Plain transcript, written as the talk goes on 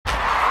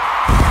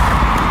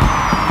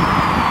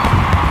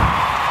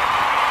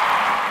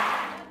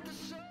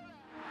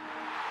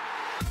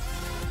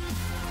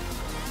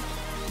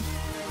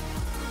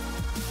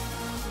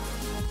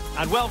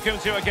And welcome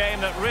to a game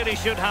that really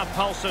should have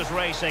pulses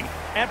racing.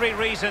 Every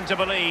reason to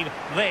believe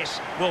this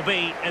will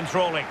be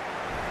enthralling.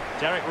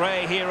 Derek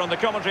Ray here on the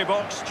commentary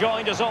box,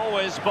 joined as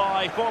always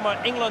by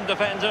former England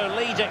defender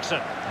Lee Dixon.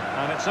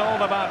 And it's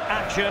all about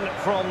action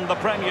from the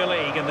Premier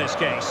League in this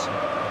case.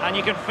 And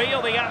you can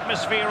feel the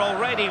atmosphere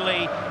already,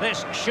 Lee.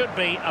 This should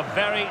be a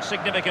very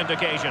significant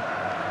occasion.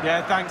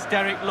 Yeah, thanks,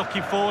 Derek.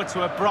 Looking forward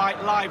to a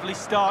bright, lively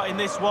start in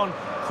this one.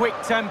 Quick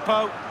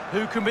tempo.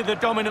 Who can be the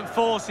dominant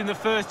force in the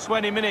first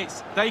 20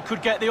 minutes? They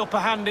could get the upper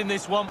hand in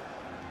this one.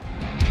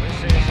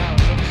 This is how it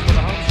looks for the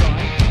home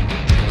side.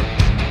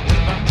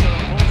 What factor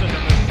important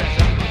in this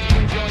setup? Did you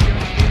enjoy your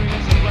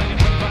experience of playing at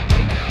home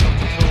factory?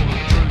 Not at all,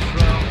 the truth,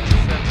 Ralph.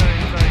 It's a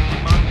very, very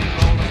demanding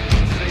role, as you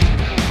can see.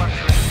 Full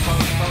backs are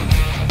exposed, both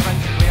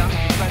offensively and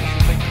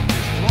defensively.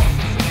 There's lots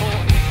of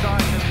support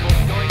inside them, but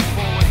going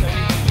forward, they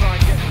need to try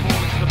and get the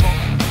ball into the box.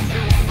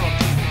 Two up front.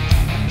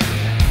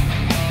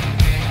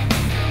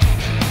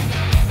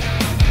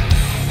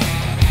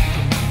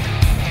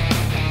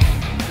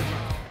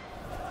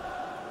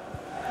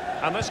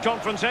 And this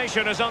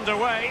confrontation is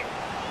underway.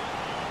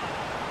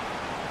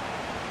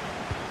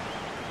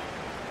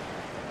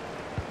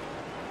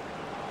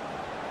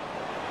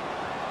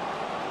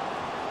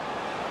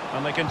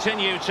 And they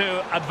continue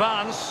to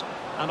advance,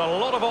 and a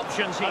lot of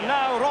options here. And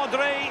now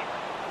Rodri.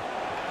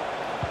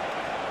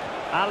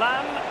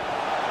 Alan.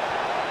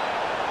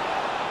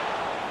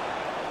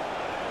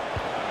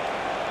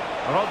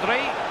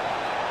 Rodri.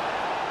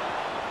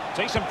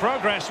 Decent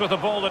progress with the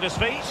ball at his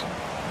feet.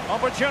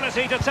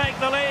 Opportunity to take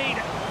the lead.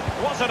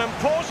 Was an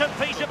important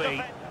piece of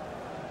defence.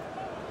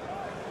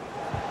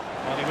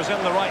 Well, he was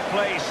in the right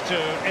place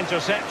to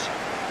intercept.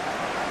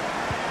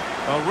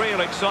 A real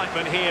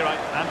excitement here,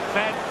 and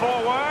fed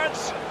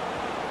forwards.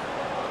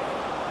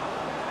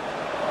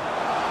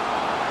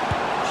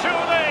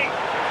 Surely,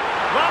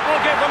 that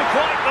will give them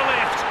quite the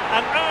lift.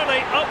 An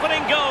early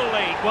opening goal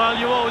lead. Well,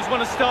 you always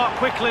want to start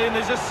quickly, and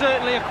there's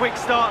certainly a quick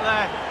start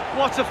there.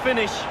 What a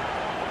finish.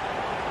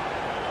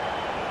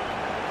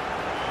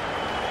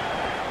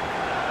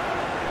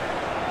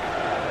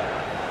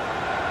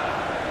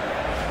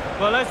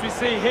 Well, as we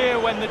see here,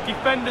 when the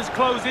defenders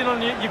close in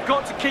on you, you've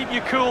got to keep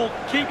your cool,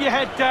 keep your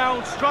head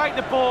down, strike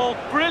the ball.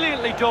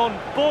 Brilliantly done.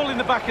 Ball in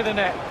the back of the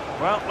net.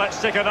 Well, let's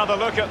take another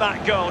look at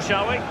that goal,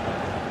 shall we?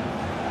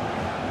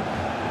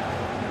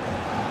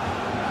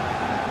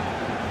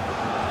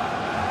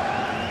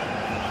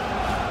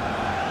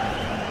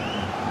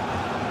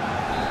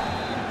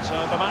 So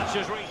the match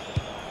is reached.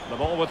 The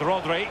ball with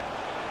Rodri.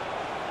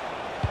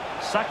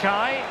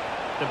 Sakai.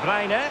 De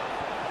Bruyne.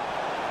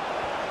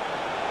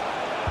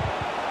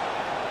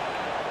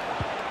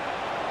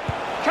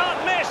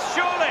 Can't miss,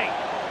 surely!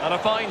 And a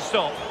fine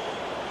stop.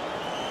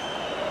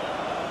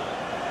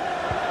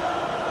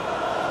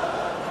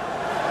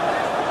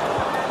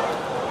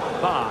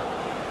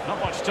 Not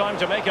much time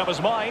to make up his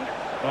mind.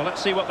 Well,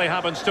 let's see what they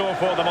have in store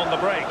for them on the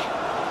break.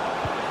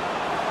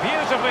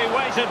 Beautifully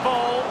weighted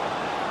ball.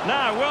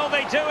 Now, will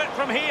they do it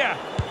from here?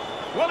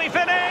 Will he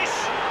finish?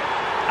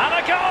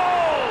 And a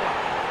goal!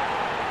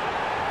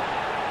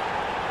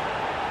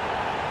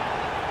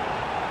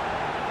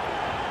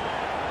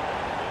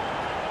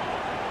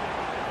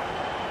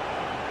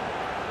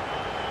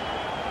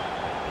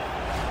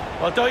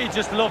 Well, don't you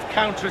just love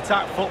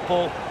counter-attack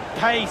football?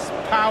 Pace,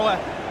 power,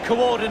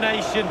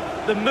 coordination,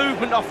 the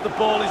movement off the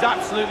ball is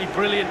absolutely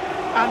brilliant,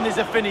 and there's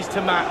a finish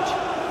to match.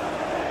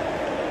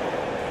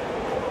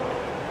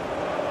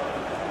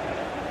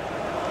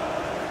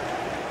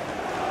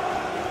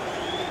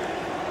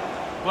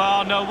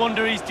 Well, no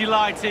wonder he's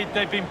delighted.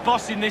 They've been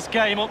bossing this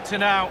game up to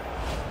now.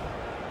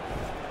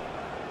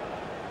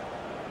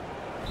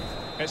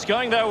 It's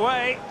going their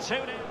way.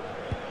 2-0.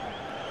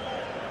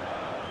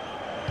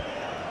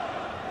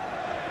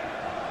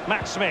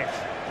 Matt Smith,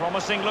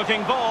 promising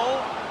looking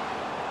ball.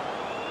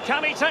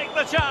 Can he take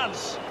the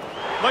chance?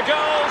 The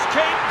goals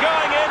keep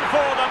going in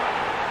for them.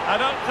 I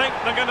don't think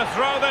they're going to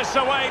throw this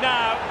away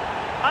now.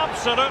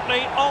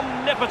 Absolutely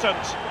omnipotent.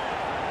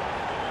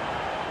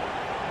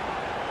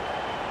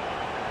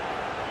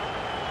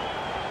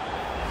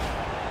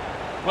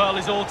 Well,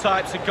 there's all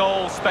types of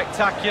goals,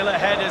 spectacular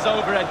headers,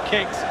 overhead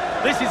kicks.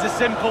 This is a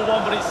simple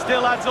one, but it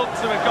still adds up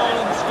to a goal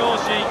on the score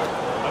sheet.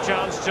 A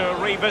chance to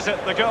revisit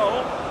the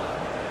goal.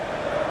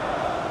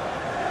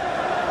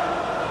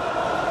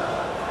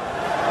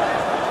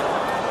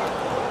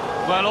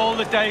 Well, all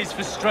the day's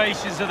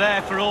frustrations are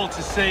there for all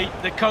to see.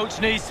 The coach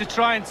needs to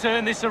try and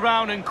turn this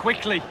around, and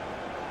quickly.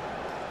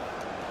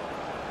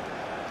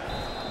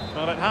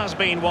 Well, it has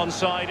been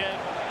one-sided.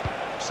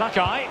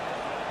 Sakai.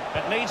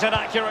 It needs an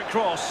accurate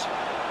cross.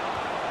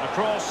 A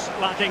cross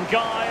lacking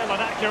guile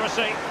and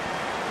accuracy.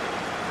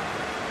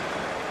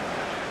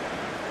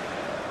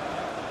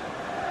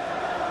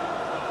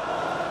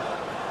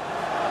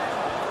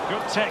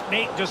 Good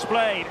technique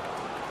displayed.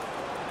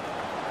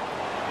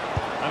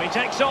 And he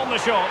takes on the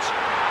shot.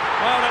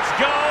 Well, it's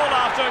goal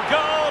after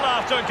goal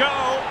after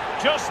goal.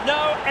 Just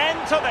no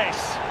end to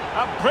this.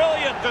 A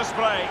brilliant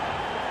display.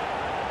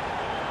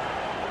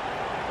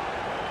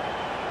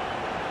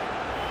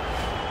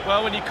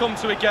 Well, when you come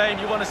to a game,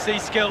 you want to see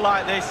skill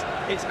like this.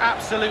 It's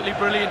absolutely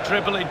brilliant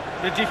dribbling.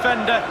 The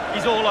defender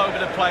is all over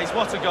the place.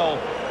 What a goal.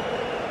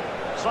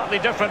 Slightly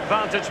different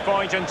vantage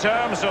point in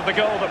terms of the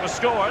goal that was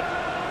scored.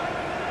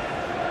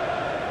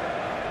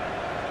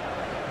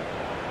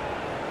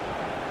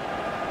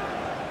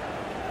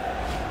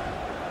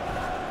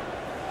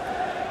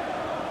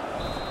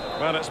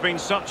 Well, it's been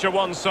such a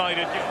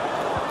one-sided...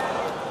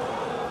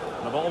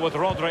 The ball with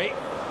Rodri.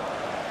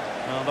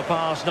 Well, the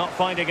pass not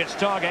finding its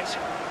target.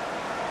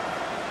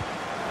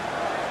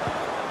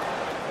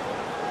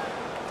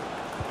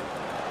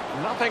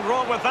 Nothing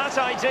wrong with that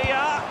idea.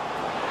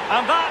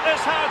 And that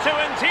is how to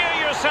endear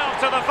yourself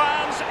to the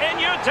fans in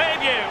your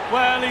debut.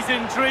 Well, he's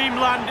in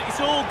dreamland.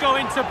 It's all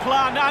going to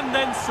plan and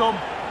then some.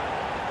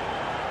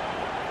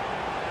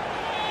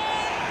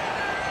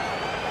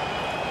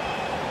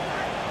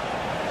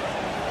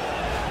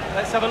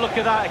 Let's have a look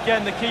at that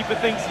again. The keeper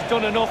thinks he's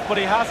done enough, but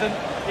he hasn't.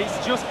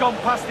 It's just gone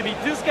past him. He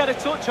does get a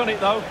touch on it,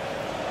 though.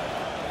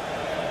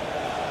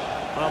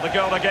 Well, the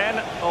goal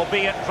again,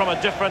 albeit from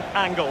a different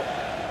angle.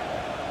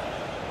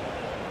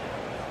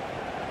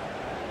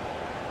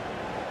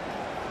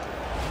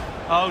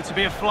 Oh, to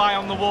be a fly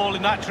on the wall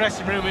in that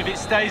dressing room if it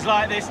stays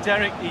like this,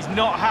 Derek, he's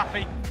not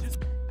happy.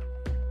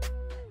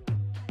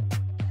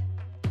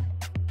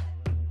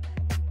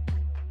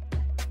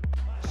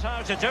 That's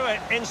how to do it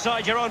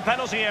inside your own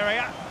penalty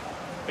area.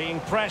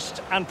 Being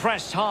pressed and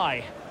pressed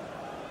high.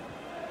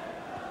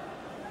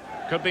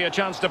 Could be a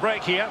chance to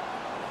break here.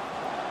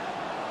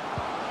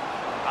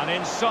 An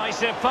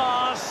incisive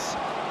pass.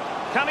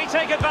 Can he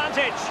take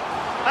advantage?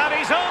 And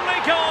he's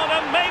only gone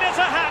and made it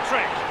a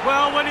hat-trick.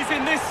 Well, when he's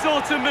in this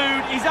sort of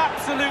mood, he's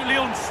absolutely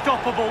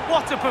unstoppable.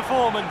 What a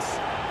performance.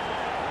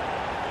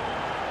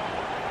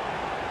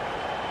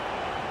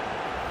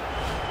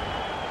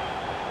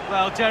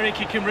 Well, Derek,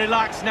 he can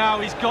relax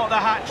now. He's got the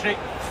hat-trick.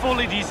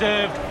 Fully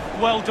deserved.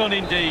 Well done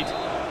indeed.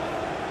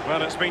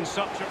 Well, it's been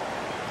such a...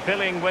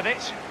 Filling with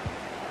it.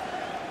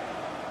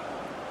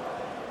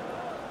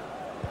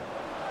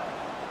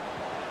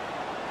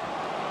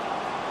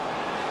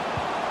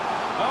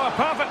 Oh, a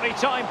perfectly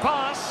timed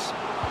pass.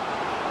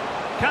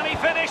 Can he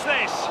finish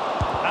this?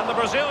 And the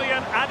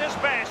Brazilian at his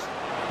best.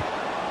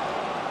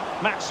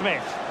 Matt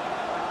Smith.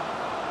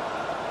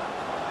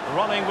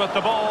 Running with the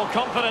ball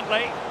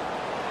confidently.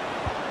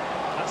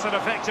 That's an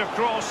effective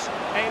cross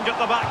aimed at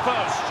the back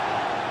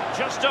post.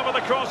 Just over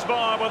the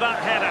crossbar with that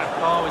header.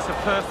 Oh, it's a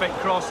perfect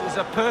cross. It's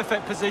a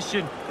perfect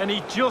position. And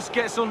he just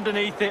gets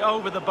underneath it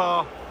over the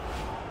bar.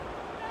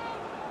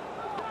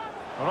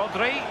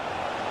 Rodri.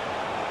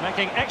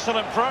 Making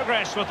excellent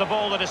progress with the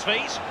ball at his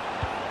feet.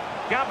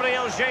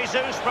 Gabriel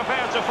Jesus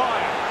prepared to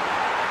fire.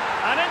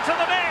 And into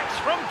the net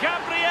from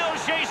Gabriel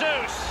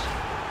Jesus.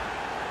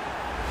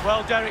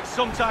 Well, Derek,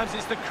 sometimes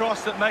it's the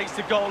cross that makes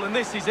the goal, and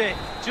this is it.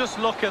 Just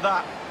look at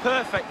that.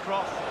 Perfect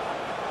cross.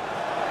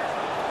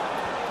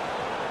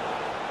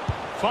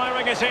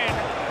 Firing it in.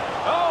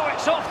 Oh,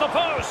 it's off the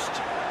post.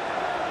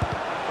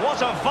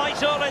 What a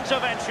vital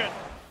intervention.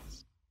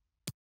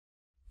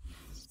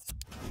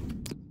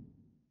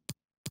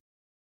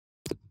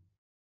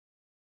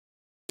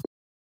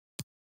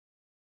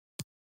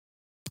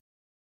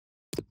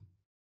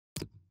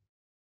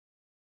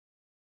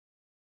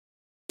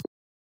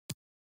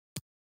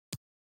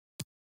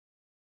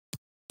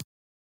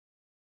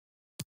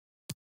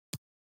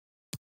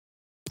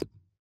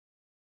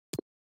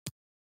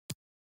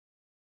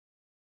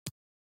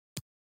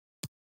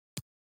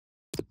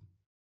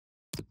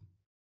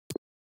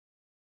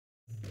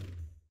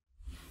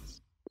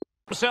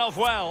 Himself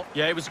well.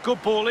 Yeah, it was a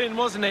good ball in,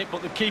 wasn't it?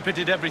 But the keeper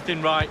did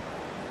everything right.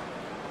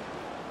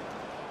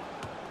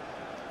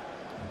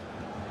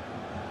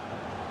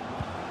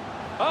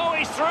 Oh,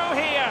 he's through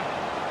here.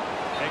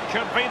 It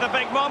could be the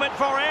big moment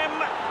for him.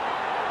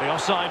 The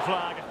offside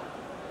flag.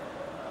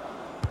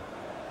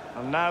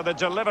 And now the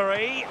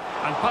delivery.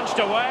 And punched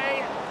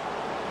away.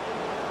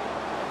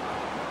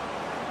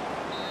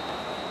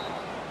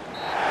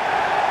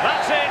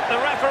 That's it. The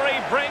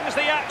referee brings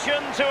the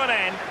action to an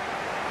end.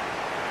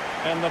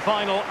 In the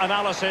final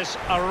analysis,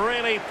 a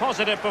really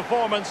positive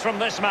performance from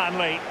this man,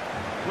 Lee.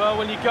 Well,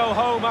 when you go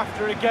home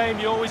after a game,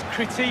 you always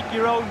critique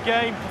your own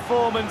game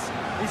performance.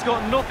 He's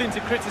got nothing to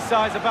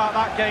criticise about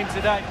that game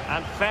today.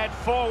 And fed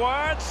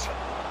forwards.